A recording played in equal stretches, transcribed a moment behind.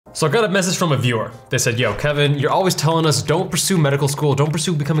So I got a message from a viewer. They said, yo, Kevin, you're always telling us don't pursue medical school, don't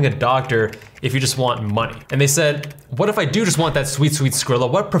pursue becoming a doctor if you just want money. And they said, what if I do just want that sweet, sweet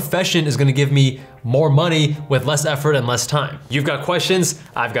Skrilla? What profession is gonna give me more money with less effort and less time? You've got questions,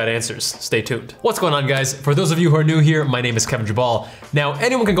 I've got answers. Stay tuned. What's going on, guys? For those of you who are new here, my name is Kevin Jabal. Now,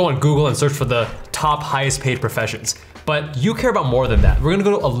 anyone can go on Google and search for the top highest paid professions, but you care about more than that. We're gonna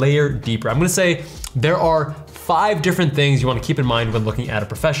go a layer deeper. I'm gonna say there are 5 different things you want to keep in mind when looking at a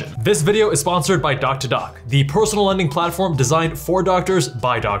profession. This video is sponsored by Doc2Doc, the personal lending platform designed for doctors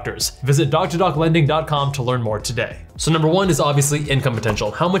by doctors. Visit doc2doclending.com to learn more today. So number 1 is obviously income potential.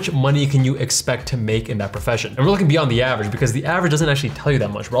 How much money can you expect to make in that profession? And we're looking beyond the average because the average doesn't actually tell you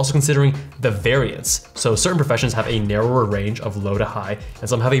that much. We're also considering the variance. So certain professions have a narrower range of low to high, and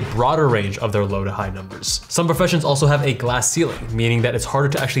some have a broader range of their low to high numbers. Some professions also have a glass ceiling, meaning that it's harder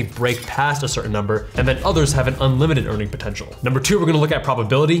to actually break past a certain number, and then others have an unlimited earning potential. Number 2, we're gonna look at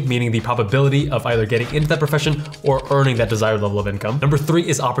probability, meaning the probability of either getting into that profession or earning that desired level of income. Number 3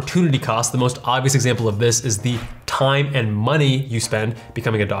 is opportunity cost. The most obvious example of this is the time and money you spend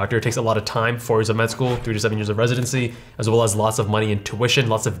becoming a doctor. It takes a lot of time, 4 years of med school, 3 to 7 years of residency, as well as lots of money in tuition,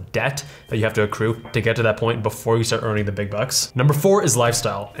 lots of debt that you have to accrue to get to that point before you start earning the big bucks. Number 4 is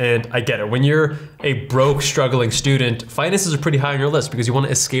lifestyle. And I get it, when you're a broke, struggling student, finances are pretty high on your list because you want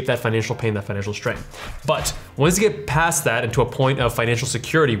to escape that financial pain, that financial strain. But once you get past that into a point of financial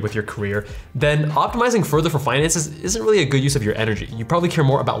security with your career, then optimizing further for finances isn't really a good use of your energy. You probably care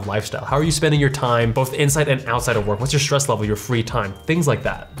more about lifestyle. How are you spending your time, both inside and outside of work? What's your stress level, your free time, things like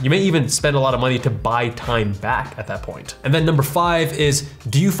that. You may even spend a lot of money to buy time back at that point. And then number 5 is,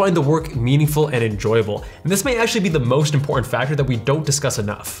 do you find the work meaningful and enjoyable? And this may actually be the most important factor that we don't discuss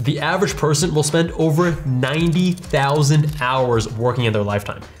enough. The average person will spend over 90,000 hours working in their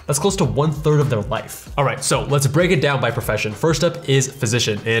lifetime. That's close to 1/3 of their life. All right, so let's break it down by profession. First up is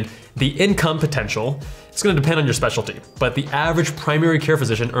physician, and the income potential, it's gonna depend on your specialty, but the average primary care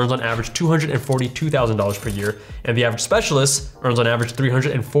physician earns on average $242,000 per year, and the average specialist earns on average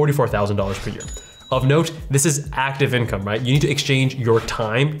 $344,000 per year. Of note, this is active income, right? You need to exchange your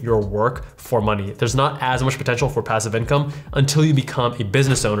time, your work for money. There's not as much potential for passive income until you become a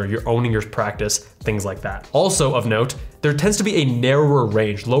business owner, you're owning your practice, things like that. Also of note, there tends to be a narrower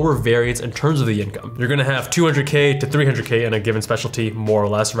range, lower variance in terms of the income. You're gonna have 200K to 300K in a given specialty, more or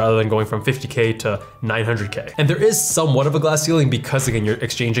less, rather than going from 50K to 900K. And there is somewhat of a glass ceiling because again, you're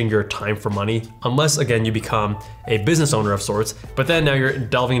exchanging your time for money, unless again, you become a business owner of sorts, but then now you're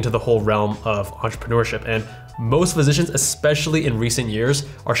delving into the whole realm of entrepreneurship. And most physicians, especially in recent years,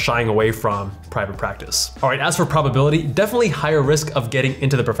 are shying away from private practice. All right, as for probability, definitely higher risk of getting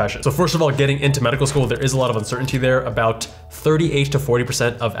into the profession. So first of all, getting into medical school, there is a lot of uncertainty there. About 38 to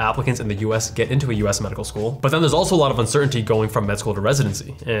 40% of applicants in the US get into a US medical school. But then there's also a lot of uncertainty going from med school to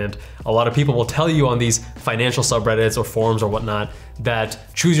residency. And a lot of people will tell you on these financial subreddits or forums or whatnot that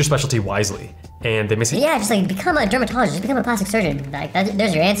choose your specialty wisely. And they may say, yeah, just like become a dermatologist, just become a plastic surgeon. Like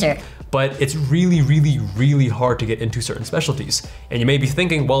there's your answer. But it's really, really, really hard to get into certain specialties. And you may be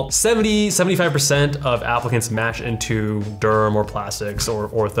thinking, well, 75% of applicants match into derm or plastics or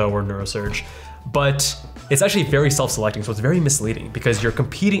ortho or neurosurge. But it's actually very self-selecting, so it's very misleading because you're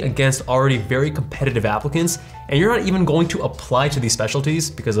competing against already very competitive applicants and you're not even going to apply to these specialties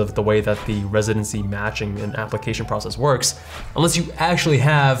because of the way that the residency matching and application process works, unless you actually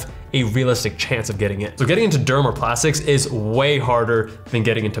have a realistic chance of getting in. So getting into derm or plastics is way harder than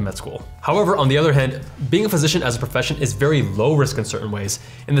getting into med school. However, on the other hand, being a physician as a profession is very low risk in certain ways,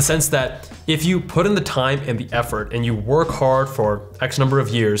 in the sense that if you put in the time and the effort and you work hard for X number of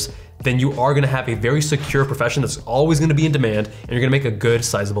years, then you are gonna have a very secure profession that's always gonna be in demand and you're gonna make a good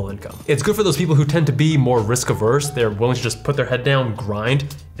sizable income. It's good for those people who tend to be more risk averse. They're willing to just put their head down,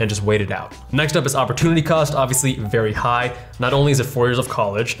 grind, and just wait it out. Next up is opportunity cost, obviously very high. Not only is it 4 years of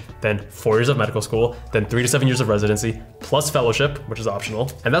college, then 4 years of medical school, then 3 to 7 years of residency, plus fellowship, which is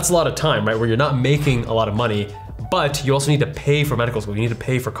optional. And that's a lot of time, right? Where you're not making a lot of money, but you also need to pay for medical school, you need to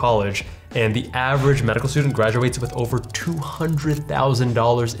pay for college, and the average medical student graduates with over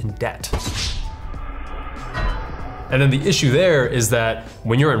 $200,000 in debt. And then the issue there is that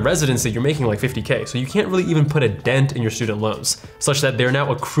when you're in residency, you're making like 50K. So you can't really even put a dent in your student loans, such that they're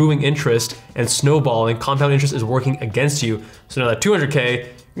now accruing interest and snowballing, compound interest is working against you. So now that 200K,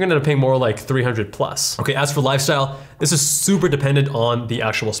 you're gonna end up paying more like 300 plus. Okay, as for lifestyle, this is super dependent on the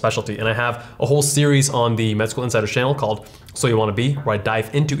actual specialty. And I have a whole series on the Med School Insiders channel called So You Wanna Be, where I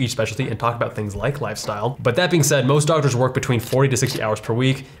dive into each specialty and talk about things like lifestyle. But that being said, most doctors work between 40 to 60 hours per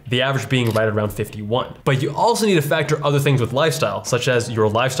week, the average being right around 51. But you also need to factor other things with lifestyle, such as your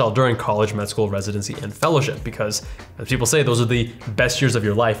lifestyle during college, med school, residency, and fellowship, because as people say, those are the best years of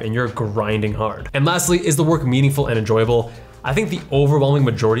your life and you're grinding hard. And lastly, is the work meaningful and enjoyable? I think the overwhelming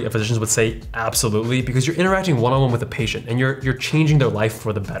majority of physicians would say absolutely, because you're interacting one-on-one with a patient and you're changing their life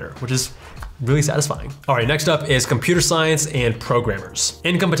for the better, which is really satisfying. All right, next up is computer science and programmers.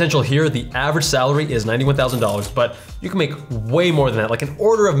 Income potential here, the average salary is $91,000, but you can make way more than that, like an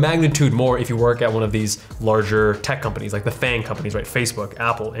order of magnitude more if you work at one of these larger tech companies, like the FANG companies, right? Facebook,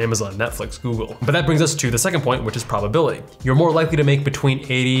 Apple, Amazon, Netflix, Google. But that brings us to the second point, which is probability. You're more likely to make between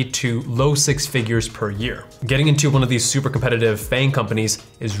 80 to low six figures per year. Getting into one of these super competitive FANG companies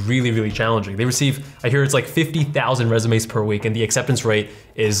is really, really challenging. They receive, I hear it's like 50,000 resumes per week, and the acceptance rate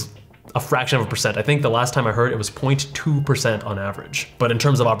is a fraction of a percent. I think the last time I heard it was 0.2% on average. But in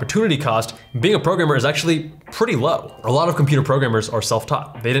terms of opportunity cost, being a programmer is actually pretty low. A lot of computer programmers are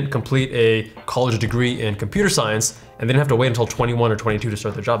self-taught. They didn't complete a college degree in computer science, and they didn't have to wait until 21 or 22 to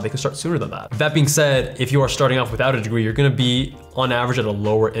start their job. They can start sooner than that. That being said, if you are starting off without a degree, you're gonna be on average at a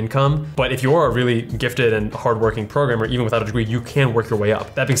lower income. But if you are a really gifted and hardworking programmer, even without a degree, you can work your way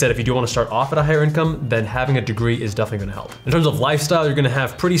up. That being said, if you do wanna start off at a higher income, then having a degree is definitely gonna help. In terms of lifestyle, you're gonna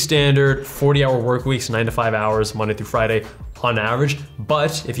have pretty standard 40-hour work weeks, 9 to 5 hours, Monday through Friday on average.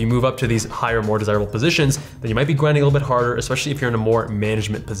 But if you move up to these higher, more desirable positions, then you might be grinding a little bit harder, especially if you're in a more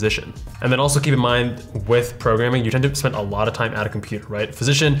management position. And then also keep in mind with programming, you tend to spend a lot of time at a computer, right?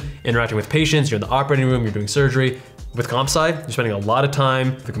 Physician interacting with patients, you're in the operating room, you're doing surgery. With comp sci, you're spending a lot of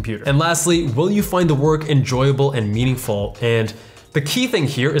time with the computer. And lastly, will you find the work enjoyable and meaningful? And the key thing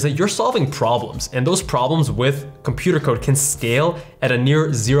here is that you're solving problems, and those problems with computer code can scale at a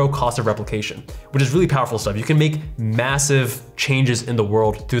near zero cost of replication, which is really powerful stuff. You can make massive changes in the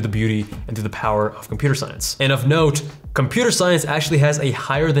world through the beauty and through the power of computer science. And of note, computer science actually has a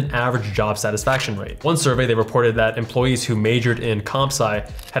higher than average job satisfaction rate. One survey, they reported that employees who majored in comp sci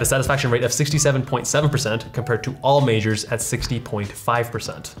had a satisfaction rate of 67.7% compared to all majors at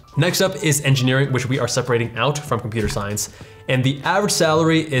 60.5%. Next up is engineering, which we are separating out from computer science. And the average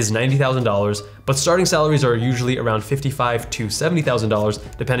salary is $90,000, but starting salaries are usually around $55,000 to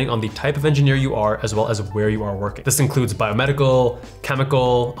 $70,000, depending on the type of engineer you are, as well as where you are working. This includes biomedical,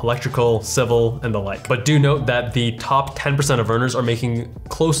 chemical, electrical, civil, and the like. But do note that the top 10% of earners are making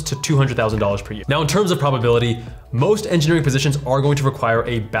close to $200,000 per year. Now, in terms of probability, most engineering positions are going to require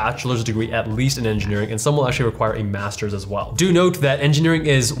a bachelor's degree, at least in engineering, and some will actually require a master's as well. Do note that engineering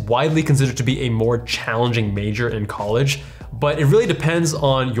is widely considered to be a more challenging major in college, but it really depends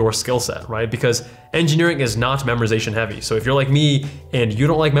on your skill set, right? Because engineering is not memorization heavy. So if you're like me and you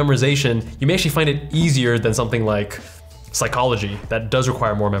don't like memorization, you may actually find it easier than something like psychology that does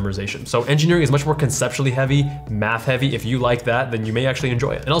require more memorization. So engineering is much more conceptually heavy, math heavy. If you like that, then you may actually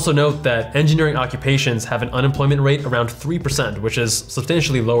enjoy it. And also note that engineering occupations have an unemployment rate around 3%, which is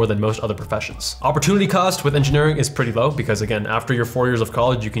substantially lower than most other professions. Opportunity cost with engineering is pretty low because again, after your 4 years of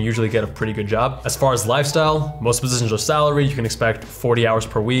college, you can usually get a pretty good job. As far as lifestyle, most positions are salary. You can expect 40 hours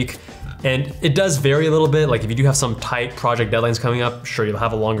per week. And it does vary a little bit. Like if you do have some tight project deadlines coming up, sure, you'll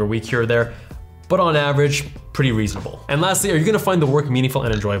have a longer week here or there, but on average, pretty reasonable. And lastly, are you gonna find the work meaningful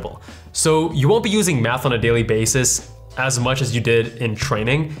and enjoyable? So you won't be using math on a daily basis as much as you did in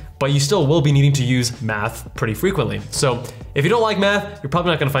training, but you still will be needing to use math pretty frequently. So if you don't like math, you're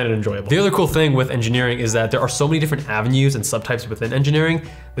probably not gonna find it enjoyable. The other cool thing with engineering is that there are so many different avenues and subtypes within engineering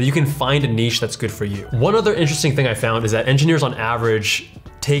that you can find a niche that's good for you. One other interesting thing I found is that engineers on average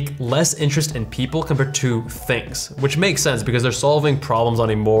take less interest in people compared to things, which makes sense because they're solving problems on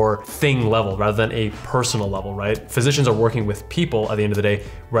a more thing level rather than a personal level, right? Physicians are working with people at the end of the day,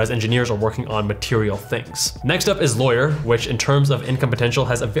 whereas engineers are working on material things. Next up is lawyer, which in terms of income potential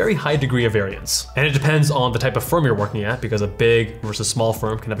has a very high degree of variance. And it depends on the type of firm you're working at because a big versus small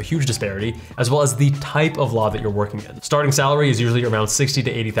firm can have a huge disparity, as well as the type of law that you're working in. Starting salary is usually around $60,000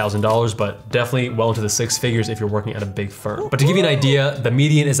 to $80,000, but definitely well into the six figures if you're working at a big firm. But to give you an idea, the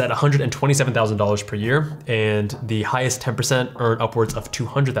median is at $127,000 per year, and the highest 10% earn upwards of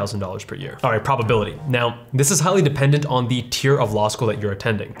 $200,000 per year. All right, probability. Now, this is highly dependent on the tier of law school that you're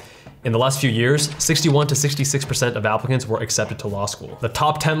attending. in the last few years, 61 to 66% of applicants were accepted to law school. The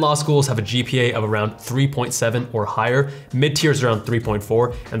top 10 law schools have a GPA of around 3.7 or higher, mid-tiers around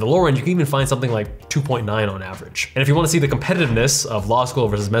 3.4, and the lower end you can even find something like 2.9 on average. And if you want to see the competitiveness of law school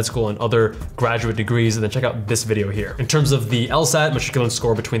versus med school and other graduate degrees, then check out this video here. In terms of the LSAT, matriculant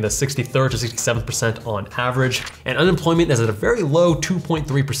score between the 63rd to 67% on average, and unemployment is at a very low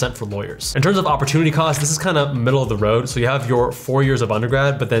 2.3% for lawyers. In terms of opportunity cost, this is kind of middle of the road. So you have your 4 years of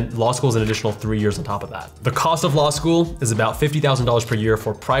undergrad, but then law school is an additional 3 years on top of that. The cost of law school is about $50,000 per year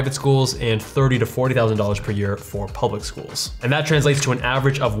for private schools and $30,000 to $40,000 per year for public schools. And that translates to an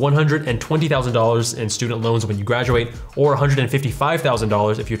average of $120,000 in student loans when you graduate, or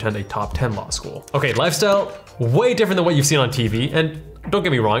 $155,000 if you attend a top 10 law school. Okay, lifestyle, way different than what you've seen on TV. And don't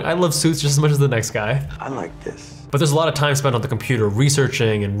get me wrong, I love suits just as much as the next guy. I like this. But there's a lot of time spent on the computer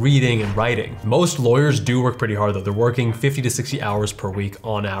researching and reading and writing. Most lawyers do work pretty hard though. They're working 50 to 60 hours per week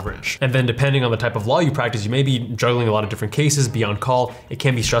on average. And then depending on the type of law you practice, you may be juggling a lot of different cases, be on call. It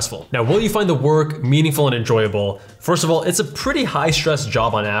can be stressful. Now, will you find the work meaningful and enjoyable? First of all, it's a pretty high stress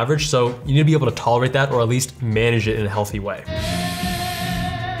job on average, so you need to be able to tolerate that or at least manage it in a healthy way.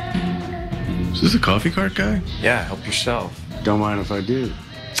 Is this a coffee cart guy? Yeah, help yourself. Don't mind if I do.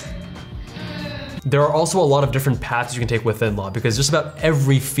 There are also a lot of different paths you can take within law because just about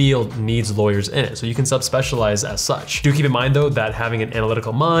every field needs lawyers in it, so you can subspecialize as such. Do keep in mind though that having an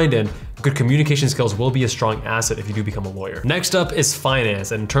analytical mind and good communication skills will be a strong asset if you do become a lawyer. Next up is finance,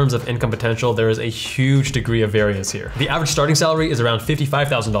 and in terms of income potential, there is a huge degree of variance here. The average starting salary is around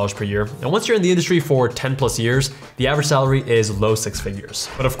 $55,000 per year, and once you're in the industry for 10 plus years, the average salary is low six figures.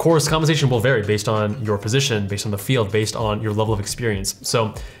 But of course, compensation will vary based on your position, based on the field, based on your level of experience.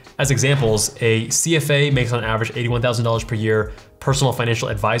 So as examples, a CFA makes on average $81,000 per year, personal financial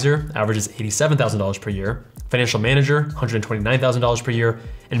advisor averages $87,000 per year, financial manager, $129,000 per year,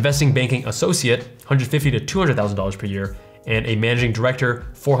 investing banking associate, $150,000 to $200,000 per year, and a managing director,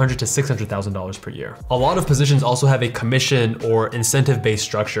 $400,000 to $600,000 per year. A lot of positions also have a commission or incentive-based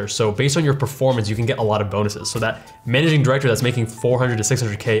structure. So based on your performance, you can get a lot of bonuses. So that managing director that's making $400,000 to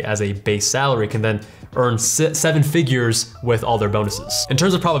 $600K as a base salary can then earn seven figures with all their bonuses. In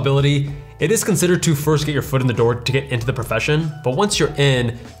terms of probability, it is considered to first get your foot in the door to get into the profession, but once you're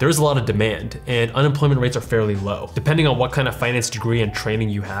in, there's a lot of demand and unemployment rates are fairly low. Depending on what kind of finance degree and training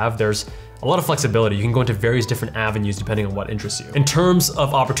you have, there's a lot of flexibility. You can go into various different avenues depending on what interests you. In terms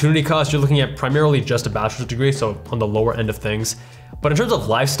of opportunity cost, you're looking at primarily just a bachelor's degree, so on the lower end of things. But in terms of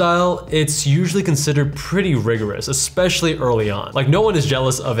lifestyle, it's usually considered pretty rigorous, especially early on. Like no one is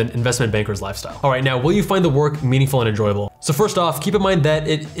jealous of an investment banker's lifestyle. All right, now will you find the work meaningful and enjoyable? So first off, keep in mind that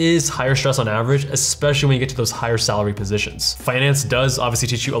it is higher stress on average, especially when you get to those higher salary positions. Finance does obviously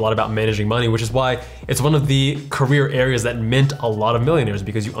teach you a lot about managing money, which is why it's one of the career areas that mint a lot of millionaires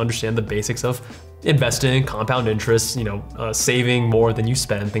because you understand the basics of investing, compound interest, saving more than you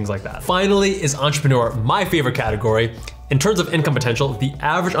spend, things like that. Finally is entrepreneur, my favorite category. In terms of income potential, the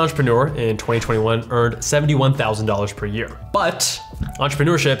average entrepreneur in 2021 earned $71,000 per year. But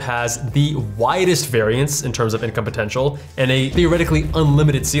entrepreneurship has the widest variance in terms of income potential and a theoretically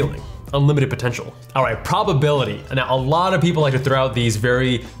unlimited ceiling. Unlimited potential. All right, probability. Now, a lot of people like to throw out these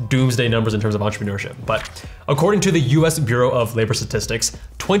very doomsday numbers in terms of entrepreneurship, but according to the US Bureau of Labor Statistics,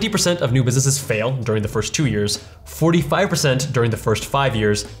 20% of new businesses fail during the first 2 years, 45% during the first 5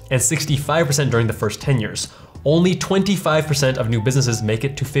 years, and 65% during the first 10 years. Only 25% of new businesses make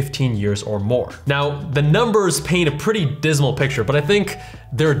it to 15 years or more. Now, the numbers paint a pretty dismal picture, but I think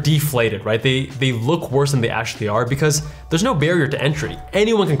they're deflated, right? They look worse than they actually are because there's no barrier to entry.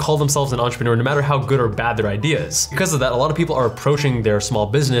 Anyone can call themselves an entrepreneur no matter how good or bad their idea is. Because of that, a lot of people are approaching their small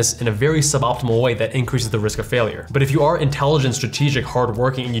business in a very suboptimal way that increases the risk of failure. But if you are intelligent, strategic,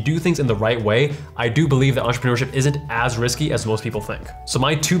 hardworking, and you do things in the right way, I do believe that entrepreneurship isn't as risky as most people think. So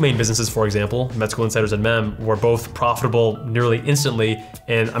my two main businesses, for example, Med School Insiders and MEM, were both profitable nearly instantly.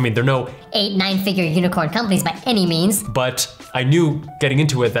 And I mean, they're no 8-9-figure unicorn companies by any means. But I knew getting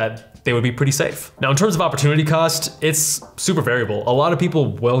into it that they would be pretty safe. Now, in terms of opportunity cost, it's super variable. A lot of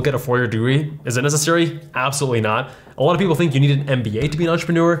people will get a 4-year degree. Is it necessary? Absolutely not. A lot of people think you need an MBA to be an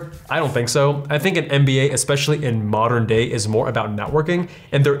entrepreneur. I don't think so. I think an MBA, especially in modern day, is more about networking,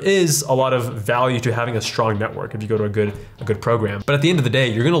 and there is a lot of value to having a strong network if you go to a good program. But at the end of the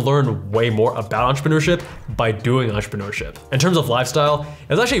day, you're gonna learn way more about entrepreneurship by doing entrepreneurship. In terms of lifestyle,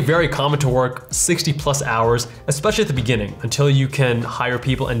 it's actually very common to work 60 plus hours, especially at the beginning, until you can hire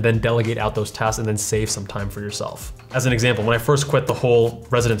people and then delegate out those tasks and then save some time for yourself. As an example, when I first quit the whole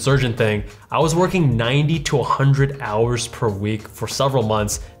resident surgeon thing, I was working 90 to 100 hours hours per week for several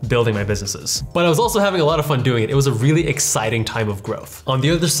months building my businesses. But I was also having a lot of fun doing it. It was a really exciting time of growth. On the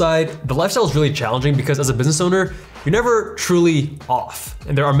other side, the lifestyle is really challenging because as a business owner, you're never truly off.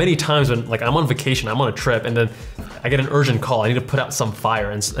 And there are many times when like I'm on vacation, I'm on a trip, and then I get an urgent call. I need to put out some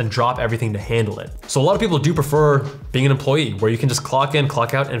fire and drop everything to handle it. So a lot of people do prefer being an employee where you can just clock in,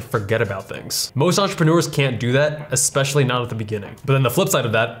 clock out, and forget about things. Most entrepreneurs can't do that, especially not at the beginning. But then the flip side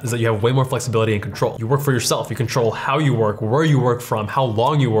of that is that you have way more flexibility and control. You work for yourself. You control how you work, where you work from, how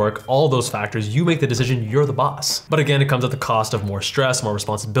long you work, all those factors. You make the decision, you're the boss. But again, it comes at the cost of more stress, more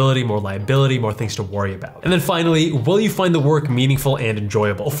responsibility, more liability, more things to worry about. And then finally, will you find the work meaningful and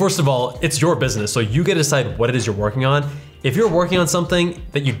enjoyable? Well, first of all, it's your business, so you get to decide what it is you're working on. If you're working on something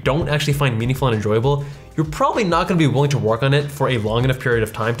that you don't actually find meaningful and enjoyable, you're probably not gonna be willing to work on it for a long enough period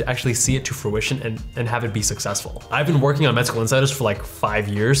of time to actually see it to fruition and have it be successful. I've been working on Med School Insiders for like 5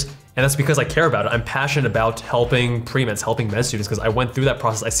 years, and that's because I care about it. I'm passionate about helping pre-meds, helping med students, because I went through that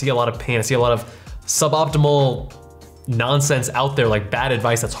process. I see a lot of pain, I see a lot of suboptimal nonsense out there, like bad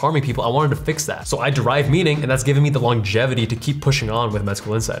advice that's harming people. I wanted to fix that. So I derive meaning, and that's given me the longevity to keep pushing on with Med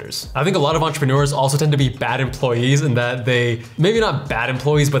School Insiders. I think a lot of entrepreneurs also tend to be bad employees in that they, maybe not bad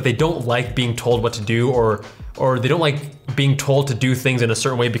employees, but they don't like being told what to do, or they don't like being told to do things in a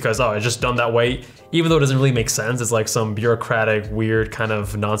certain way because, oh, it's just done that way. Even though it doesn't really make sense, it's like some bureaucratic, weird, kind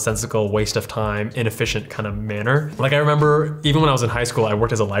of nonsensical waste of time, inefficient kind of manner. Like I remember, even when I was in high school, I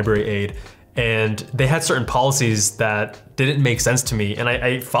worked as a library aide, and they had certain policies that didn't make sense to me, and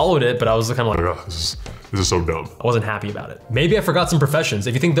I followed it, but I was kind of like, oh, this is so dumb. I wasn't happy about it. Maybe I forgot some professions.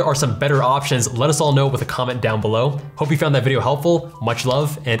 If you think there are some better options, let us all know with a comment down below. Hope you found that video helpful. Much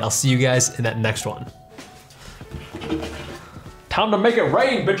love, and I'll see you guys in that next one. Time to make it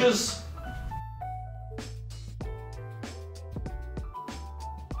rain, bitches.